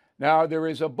 Now, there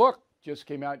is a book just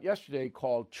came out yesterday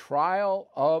called Trial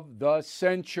of the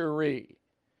Century,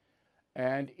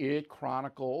 and it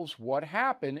chronicles what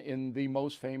happened in the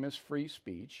most famous free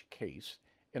speech case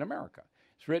in America.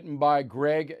 It's written by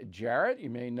Greg Jarrett. You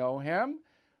may know him,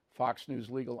 Fox News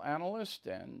legal analyst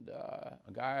and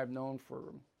a guy I've known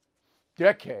for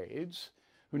decades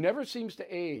who never seems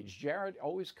to age. Jarrett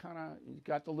always kind of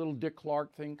got the little Dick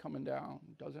Clark thing coming down,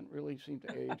 doesn't really seem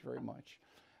to age very much.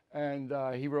 And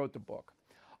he wrote the book.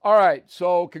 All right,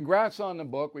 so congrats on the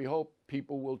book. We hope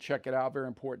people will check it out. Very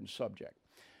important subject.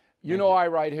 You know, I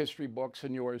write history books,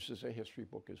 and yours is a history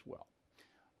book as well.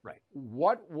 Right.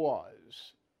 What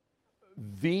was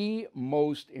the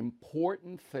most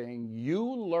important thing you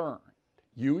learned,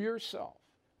 you yourself,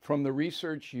 from the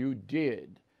research you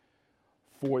did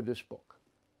for this book?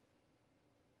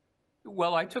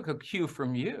 Well, I took a cue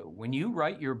from you. When you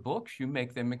write your books, you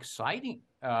make them exciting.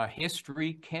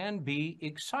 History can be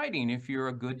exciting if you're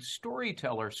a good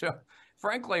storyteller. So,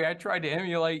 frankly, I tried to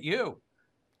emulate you.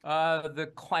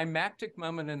 The climactic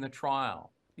moment in the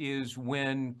trial is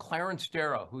when Clarence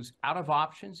Darrow, who's out of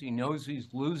options, he knows he's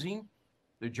losing,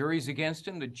 the jury's against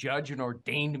him, the judge, an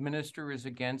ordained minister, is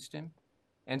against him,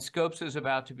 and Scopes is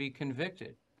about to be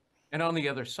convicted. And on the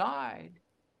other side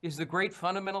is the great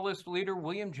fundamentalist leader,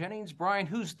 William Jennings Bryan,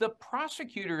 who's the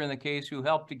prosecutor in the case, who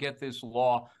helped to get this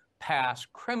law passed,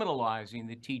 criminalizing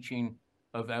the teaching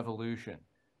of evolution.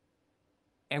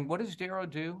 And what does Darrow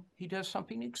do? He does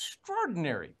something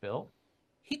extraordinary, Bill.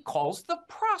 He calls the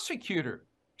prosecutor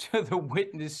to the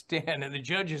witness stand, and the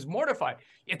judge is mortified.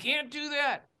 You can't do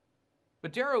that.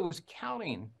 But Darrow was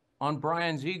counting on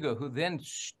Bryan's ego, who then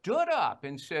stood up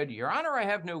and said, Your Honor, I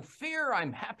have no fear.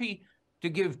 I'm happy to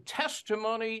give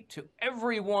testimony to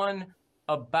everyone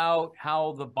about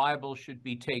how the Bible should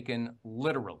be taken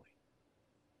literally.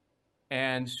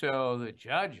 And so the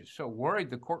judge is so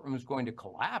worried the courtroom is going to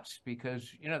collapse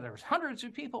because, you know, there's hundreds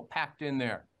of people packed in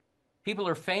there. People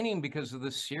are fainting because of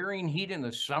the searing heat in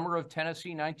the summer of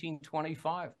Tennessee,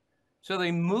 1925. So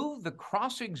they moved the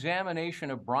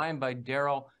cross-examination of Bryan by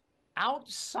Darrow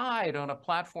outside on a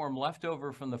platform left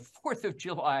over from the 4th of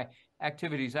July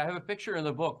activities. I have a picture in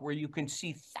the book where you can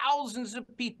see thousands of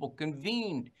people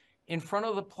convened in front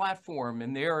of the platform,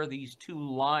 and there are these two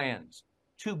lions,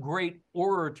 two great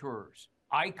orators,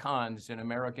 icons in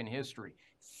American history,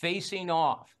 facing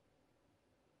off.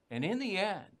 And in the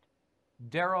end,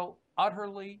 Darrow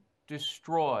utterly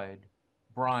destroyed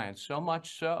Bryan, so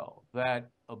much so that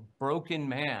a broken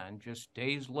man, just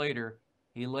days later,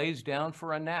 he lays down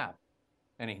for a nap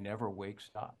and he never wakes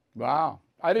up. Wow.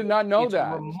 I did not know that.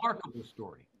 It's a remarkable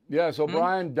story. Yeah, so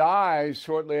Bryan dies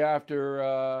shortly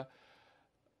after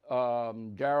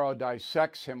Darrow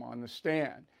dissects him on the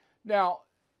stand. Now,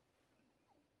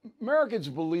 Americans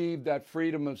believe that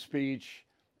freedom of speech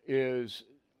is,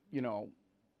 you know,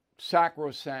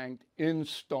 sacrosanct, in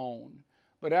stone.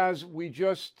 But as we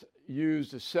just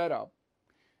used a setup,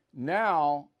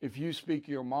 now if you speak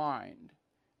your mind,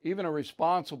 even a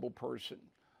responsible person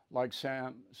like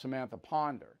Samantha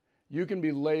Ponder, you can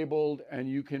be labeled and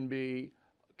you can be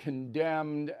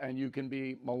condemned and you can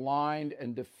be maligned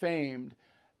and defamed,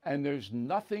 and there's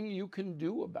nothing you can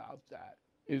do about that,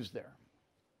 is there?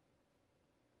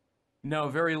 No,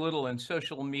 very little. And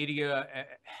social media,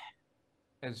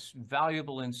 as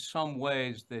valuable in some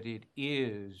ways that it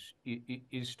is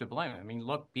to blame. I mean,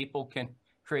 look, people can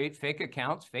create fake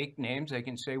accounts, fake names. They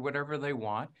can say whatever they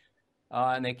want,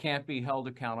 and they can't be held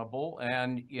accountable.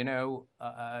 And, you know,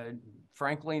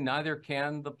 frankly, neither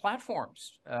can the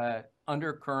platforms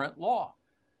under current law.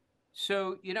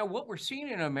 So, you know, what we're seeing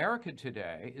in America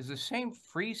today is the same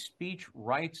free speech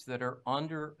rights that are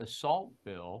under assault,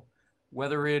 Bill,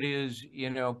 whether it is, you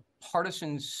know,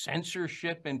 partisan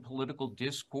censorship in political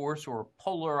discourse or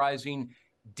polarizing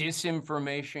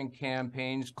disinformation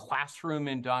campaigns, classroom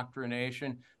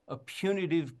indoctrination, a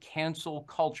punitive cancel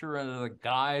culture under the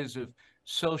guise of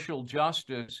social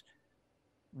justice.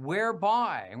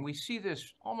 whereby, and we see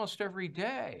this almost every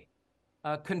day,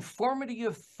 conformity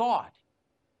of thought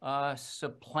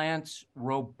supplants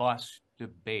robust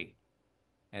debate.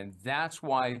 And that's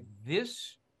why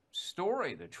this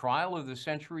story, the trial of the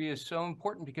century, is so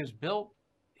important, because, Bill,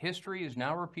 history is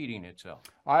now repeating itself.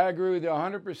 I agree with you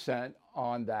 100%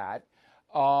 on that.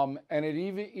 And it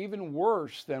even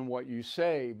worse than what you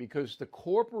say, because the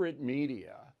corporate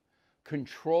media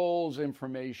controls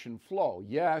information flow.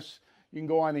 Yes, you can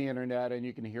go on the internet and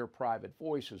you can hear private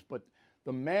voices, but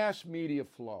the mass media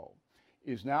flow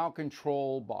is now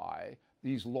controlled by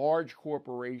these large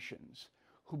corporations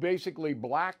who basically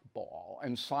blackball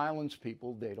and silence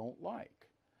people they don't like.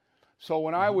 So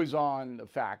when I was on The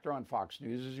Factor on Fox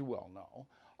News, as you well know,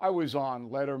 I was on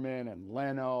Letterman and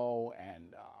Leno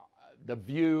and The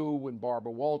View when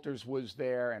Barbara Walters was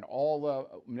there, and all the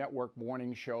network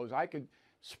morning shows. I could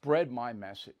spread my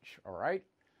message, all right?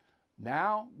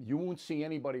 Now, you won't see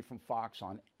anybody from Fox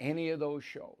on any of those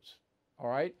shows, all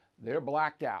right? They're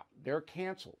blacked out. They're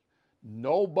canceled.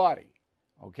 Nobody,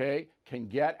 okay, can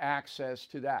get access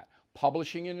to that.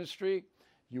 Publishing industry,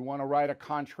 you want to write a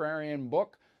contrarian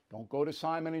book, don't go to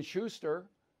Simon & Schuster,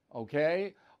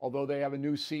 okay? Although they have a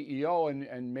new CEO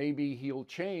and maybe he'll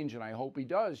change, and I hope he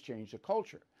does change the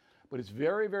culture. But it's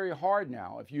very, very hard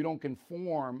now if you don't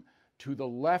conform to the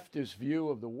leftist view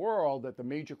of the world that the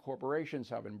major corporations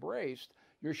have embraced,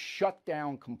 you're shut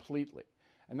down completely.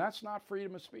 And that's not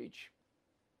freedom of speech.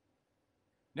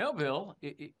 No, Bill,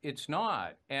 it's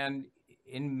not. And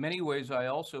in many ways, I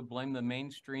also blame the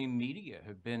mainstream media,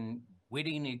 have been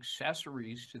witting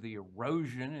accessories to the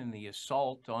erosion and the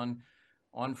assault on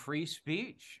free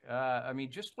speech. I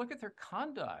mean, just look at their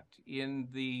conduct in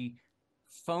the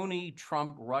phony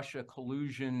Trump-Russia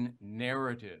collusion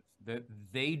narrative that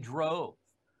they drove.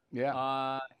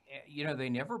 Yeah. You know, they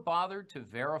never bothered to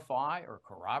verify or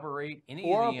corroborate any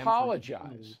or of the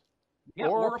apologize. Yeah,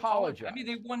 or apologize. I mean,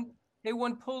 they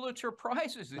won Pulitzer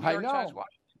Prizes. The New I York know. Times,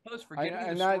 Washington Post for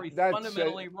getting the story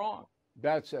fundamentally wrong.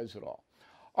 That says it all.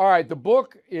 All right, the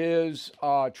book is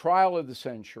Trial of the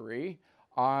Century.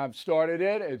 I've started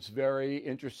it. It's very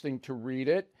interesting to read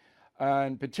it,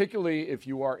 and particularly if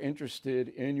you are interested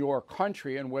in your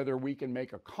country and whether we can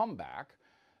make a comeback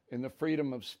in the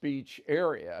freedom of speech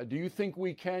area. Do you think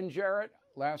we can, Jarrett?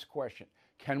 Last question.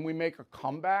 Can we make a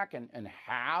comeback and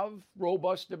have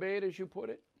robust debate, as you put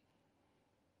it?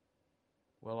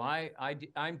 Well,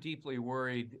 I'm deeply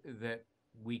worried that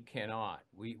we cannot.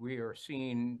 We are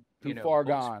seeing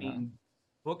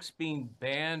books being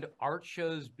banned, art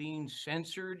shows being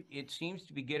censored. It seems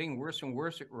to be getting worse and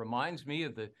worse. It reminds me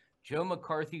of the Joe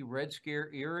McCarthy Red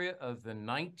Scare era of the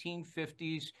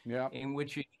 1950s, in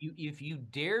which if you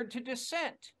dared to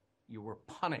dissent, you were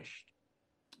punished.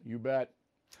 You bet.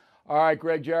 All right,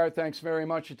 Greg Jarrett, thanks very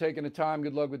much for taking the time.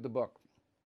 Good luck with the book.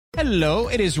 Hello,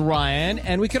 it is Ryan,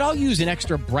 and we could all use an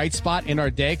extra bright spot in our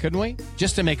day, couldn't we?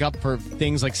 Just to make up for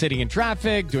things like sitting in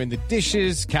traffic, doing the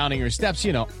dishes, counting your steps,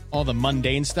 you know, all the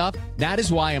mundane stuff. That is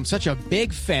why I'm such a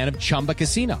big fan of Chumba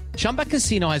Casino. Chumba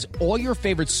Casino has all your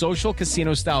favorite social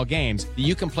casino-style games that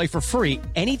you can play for free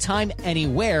anytime,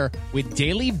 anywhere with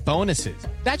daily bonuses.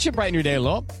 That should brighten your day a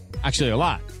little. Actually, a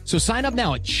lot. So sign up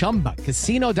now at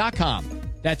ChumbaCasino.com.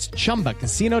 That's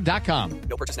ChumbaCasino.com.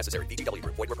 No purchase necessary. VGW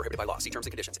Group. Void where prohibited by law. See terms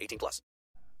and conditions. 18+.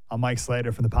 I'm Mike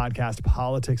Slater from the podcast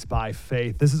Politics by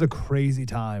Faith. This is a crazy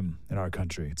time in our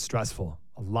country. It's stressful,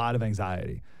 a lot of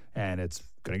anxiety, and it's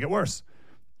going to get worse.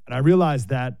 And I realized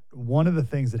that one of the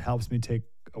things that helps me take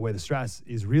away the stress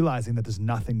is realizing that there's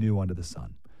nothing new under the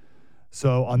sun.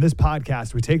 So on this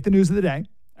podcast, we take the news of the day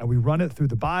and we run it through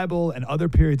the Bible and other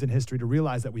periods in history to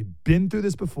realize that we've been through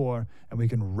this before and we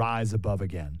can rise above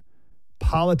again.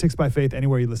 Politics by Faith,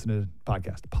 anywhere you listen to the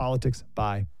podcast. Politics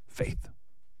by Faith.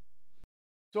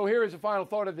 So here is the final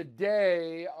thought of the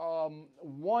day.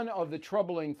 One of the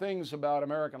troubling things about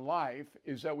American life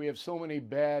is that we have so many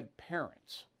bad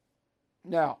parents.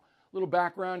 Now, a little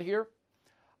background here.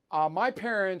 My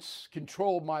parents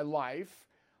controlled my life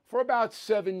for about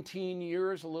 17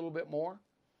 years, a little bit more.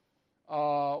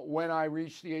 When I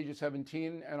reached the age of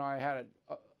 17 and I had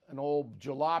an old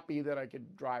jalopy that I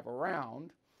could drive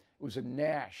around. It was a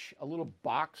Nash, a little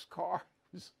box car.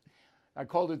 I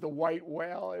called it the White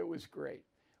Whale. It was great.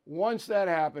 Once that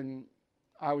happened,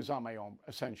 I was on my own,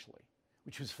 essentially,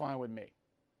 which was fine with me.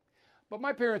 But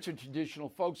my parents are traditional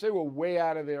folks. They were way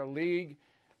out of their league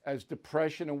as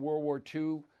Depression and World War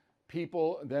II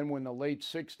people. Then when the late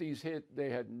 60s hit,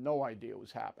 they had no idea what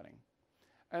was happening.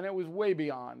 And it was way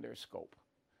beyond their scope.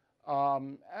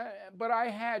 But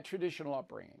I had traditional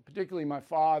upbringing, particularly my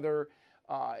father,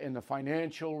 in the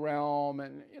financial realm,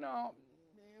 and you know,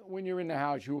 when you're in the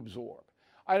house, you absorb.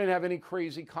 I didn't have any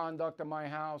crazy conduct in my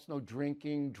house, no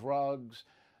drinking, drugs,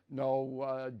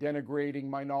 no denigrating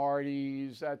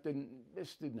minorities.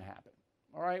 This didn't happen.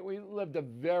 All right, we lived a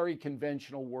very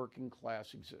conventional working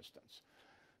class existence.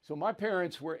 So my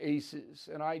parents were aces,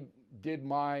 and I did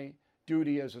my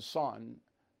duty as a son,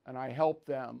 and I helped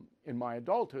them in my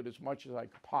adulthood as much as I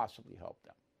could possibly help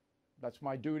them. That's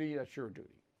my duty, that's your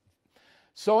duty.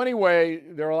 So anyway,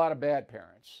 there are a lot of bad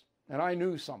parents, and I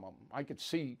knew some of them. I could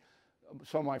see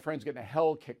some of my friends getting the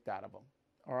hell kicked out of them,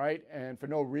 all right, and for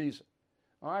no reason.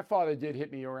 My father did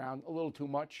hit me around a little too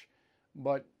much,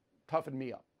 but toughened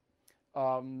me up.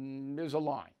 There's a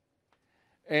line.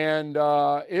 And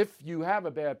if you have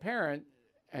a bad parent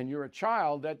and you're a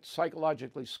child, that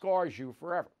psychologically scars you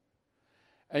forever.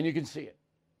 And you can see it.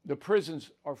 The prisons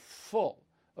are full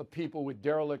of people with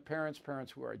derelict parents,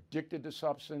 parents who are addicted to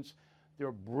substance.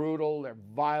 They're brutal, they're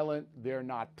violent, they're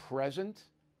not present,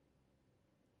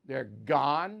 they're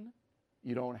gone.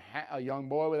 You don't have a young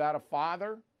boy without a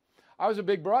father. I was a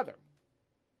big brother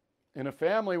in a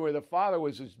family where the father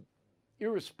was as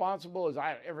irresponsible as I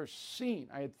had ever seen.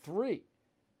 I had 3,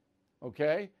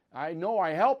 okay? I know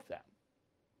I helped them,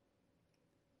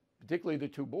 particularly the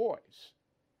 2 boys.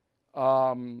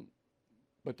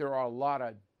 But there are a lot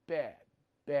of bad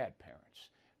parents.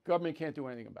 Government can't do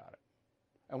anything about it.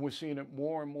 And we're seeing it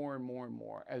more and more and more and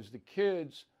more as the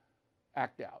kids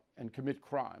act out and commit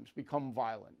crimes, become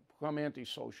violent, become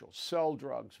antisocial, sell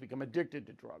drugs, become addicted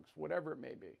to drugs, whatever it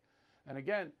may be. And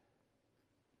again,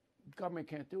 government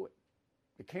can't do it.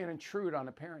 It can't intrude on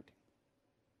the parenting.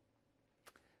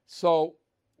 So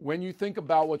when you think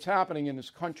about what's happening in this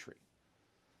country,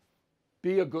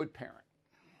 be a good parent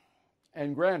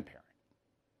and grandparent,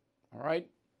 all right?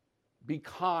 Be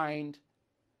kind,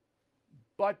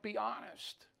 but be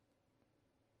honest.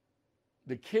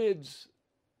 The kids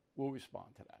will respond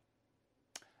to that.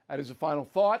 That is a final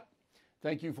thought.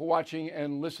 Thank you for watching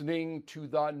and listening to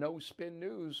the No Spin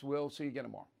News. We'll see you again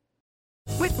tomorrow.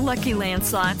 With Lucky Land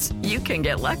Slots, you can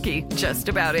get lucky just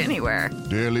about anywhere.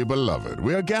 Dearly beloved,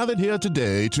 we are gathered here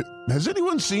today to... Has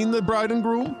anyone seen the bride and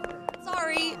groom?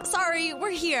 Sorry,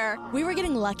 we're here. We were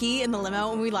getting lucky in the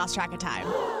limo and we lost track of time.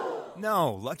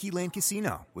 No, Lucky Land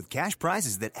Casino, with cash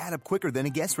prizes that add up quicker than a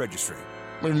guest registry.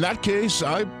 In that case,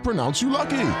 I pronounce you lucky.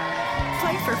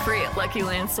 Play for free at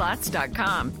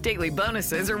LuckyLandSlots.com. Daily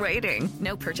bonuses are waiting.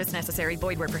 No purchase necessary.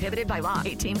 Void where prohibited by law.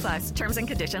 18+. Terms and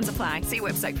conditions apply. See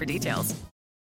website for details.